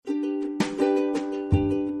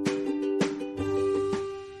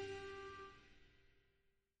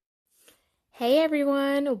Hey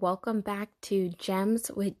everyone, welcome back to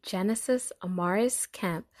Gems with Genesis Amaris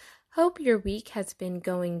Kemp. Hope your week has been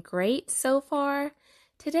going great so far.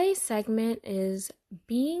 Today's segment is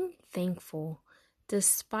being thankful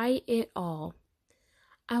despite it all.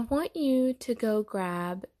 I want you to go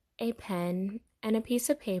grab a pen and a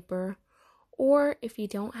piece of paper, or if you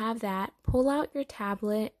don't have that, pull out your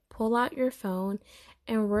tablet, pull out your phone,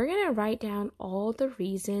 and we're going to write down all the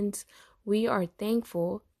reasons we are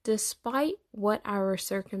thankful despite what our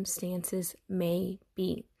circumstances may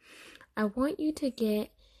be. I want you to get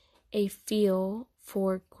a feel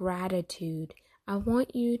for gratitude. I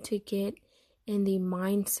want you to get in the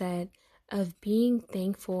mindset of being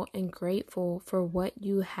thankful and grateful for what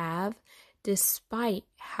you have, despite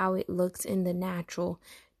how it looks in the natural,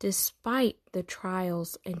 despite the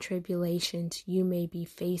trials and tribulations you may be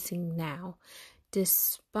facing now,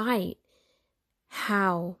 despite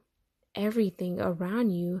how everything around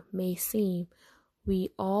you may seem. We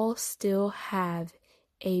all still have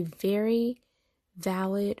a very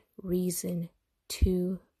valid reason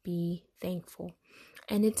to be thankful.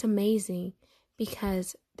 And it's amazing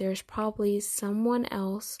because there's probably someone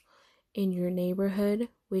else in your neighborhood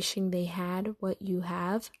wishing they had what you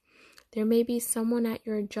have. There may be someone at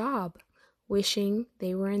your job wishing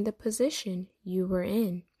they were in the position you were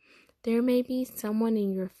in. There may be someone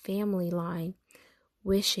in your family line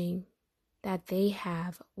wishing that they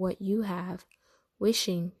have what you have,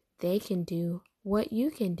 wishing they can do what you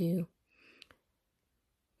can do.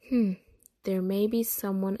 There may be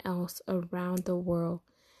someone else around the world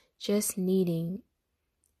just needing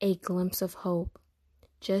a glimpse of hope,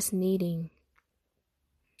 just needing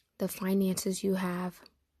the finances you have,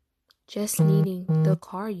 just needing the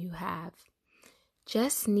car you have,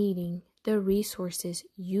 just needing the resources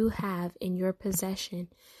you have in your possession.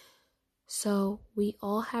 So we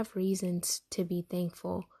all have reasons to be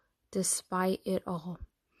thankful despite it all.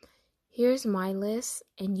 Here's my list,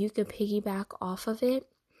 and you can piggyback off of it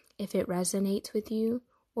if it resonates with you,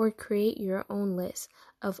 or create your own list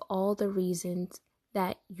of all the reasons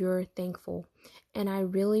that you're thankful. And I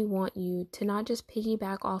really want you to not just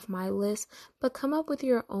piggyback off my list, but come up with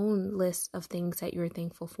your own list of things that you're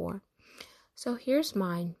thankful for. So here's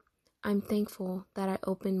mine. I'm thankful that I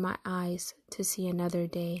opened my eyes to see another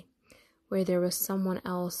day where there was someone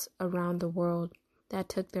else around the world that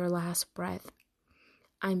took their last breath.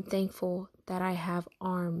 I'm thankful that I have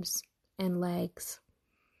arms and legs,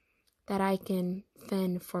 that I can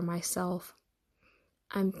fend for myself.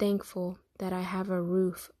 I'm thankful that I have a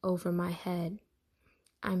roof over my head.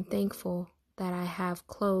 I'm thankful that I have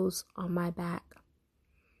clothes on my back.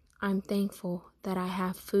 I'm thankful that I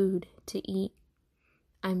have food to eat.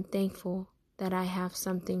 I'm thankful that I have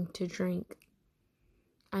something to drink.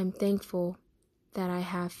 I'm thankful that I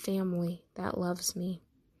have family that loves me.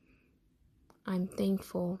 I'm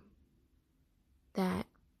thankful that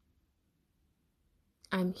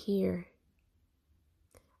I'm here.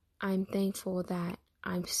 I'm thankful that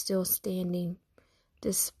I'm still standing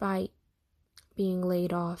despite being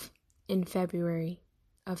laid off in February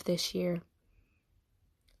of this year.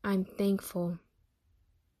 I'm thankful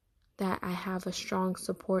that I have a strong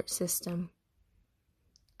support system.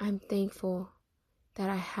 I'm thankful that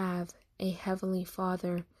I have a Heavenly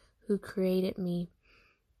Father who created me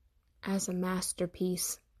as a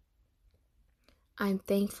masterpiece. I'm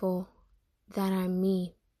thankful that I'm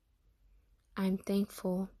me. I'm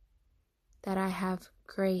thankful that I have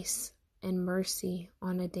grace and mercy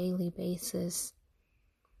on a daily basis.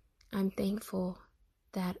 I'm thankful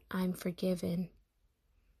that I'm forgiven.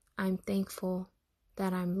 I'm thankful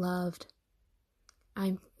that I'm loved.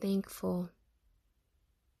 I'm thankful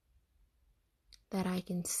that I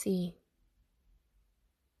can see.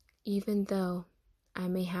 Even though I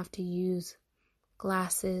may have to use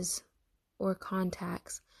glasses or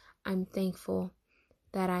contacts, I'm thankful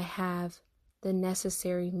that I have the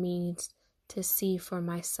necessary means to see for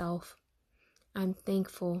myself. I'm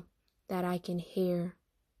thankful that I can hear.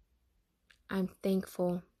 I'm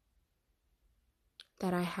thankful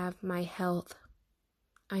that I have my health.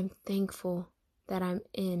 I'm thankful that I'm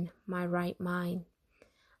in my right mind.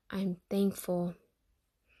 I'm thankful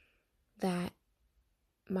that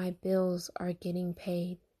my bills are getting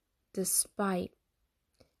paid despite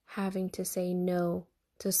having to say no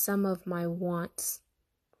to some of my wants.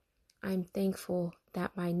 I'm thankful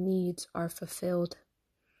that my needs are fulfilled.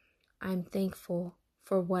 I'm thankful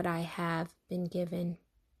for what I have been given.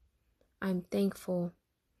 I'm thankful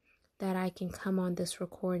that I can come on this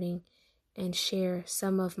recording and share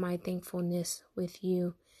some of my thankfulness with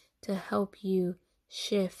you to help you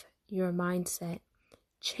shift your mindset,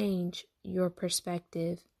 change your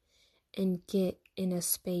perspective, and get in a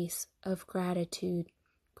space of gratitude,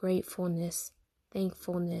 gratefulness,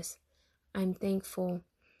 thankfulness. I'm thankful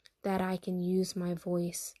that I can use my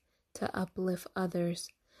voice to uplift others.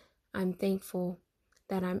 I'm thankful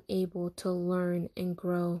that I'm able to learn and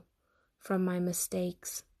grow from my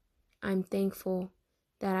mistakes. I'm thankful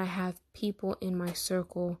that I have people in my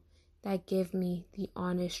circle that give me the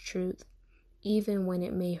honest truth, even when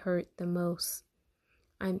it may hurt the most.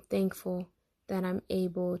 I'm thankful that I'm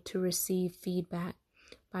able to receive feedback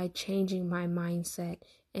by changing my mindset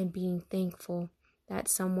and being thankful that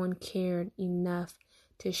someone cared enough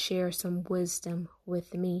to share some wisdom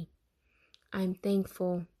with me. I'm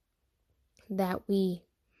thankful that we,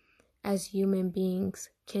 as human beings,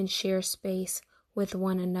 can share space with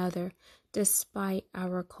one another despite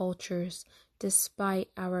our cultures, despite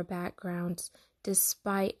our backgrounds,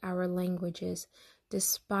 despite our languages,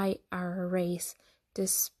 despite our race,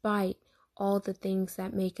 despite all the things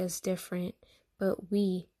that make us different. But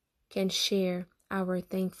we can share our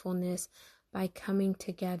thankfulness by coming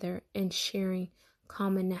together and sharing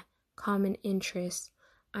common interests.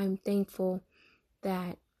 I'm thankful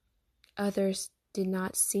that others did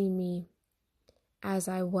not see me as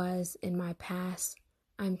I was in my past.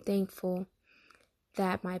 I'm thankful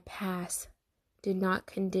that my past did not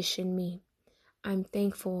condition me. I'm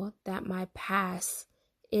thankful that my past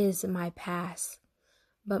is my past,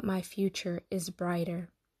 but my future is brighter.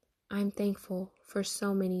 I'm thankful for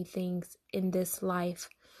so many things in this life.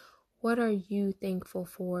 What are you thankful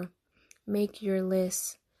for? Make your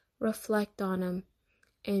list, reflect on them,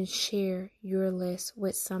 and share your list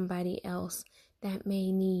with somebody else that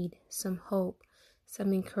may need some hope,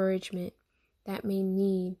 some encouragement, that may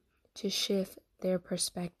need to shift their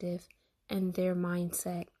perspective and their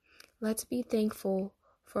mindset. Let's be thankful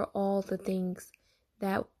for all the things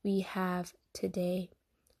that we have today,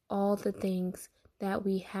 all the things that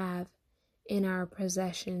we have in our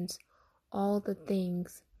possessions, all the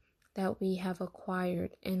things that we have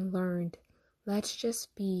acquired and learned. Let's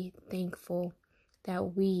just be thankful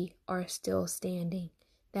that we are still standing,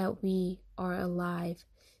 that we are alive,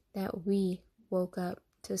 that we woke up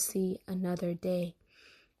to see another day.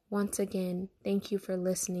 Once again, thank you for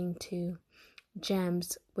listening to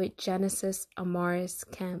Gems with Genesis Amaris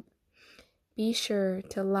Kemp. Be sure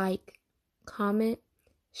to like, comment,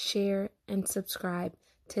 share, and subscribe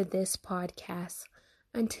to this podcast.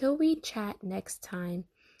 Until we chat next time,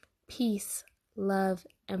 peace, love,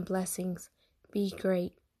 and blessings. Be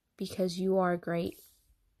great because you are great.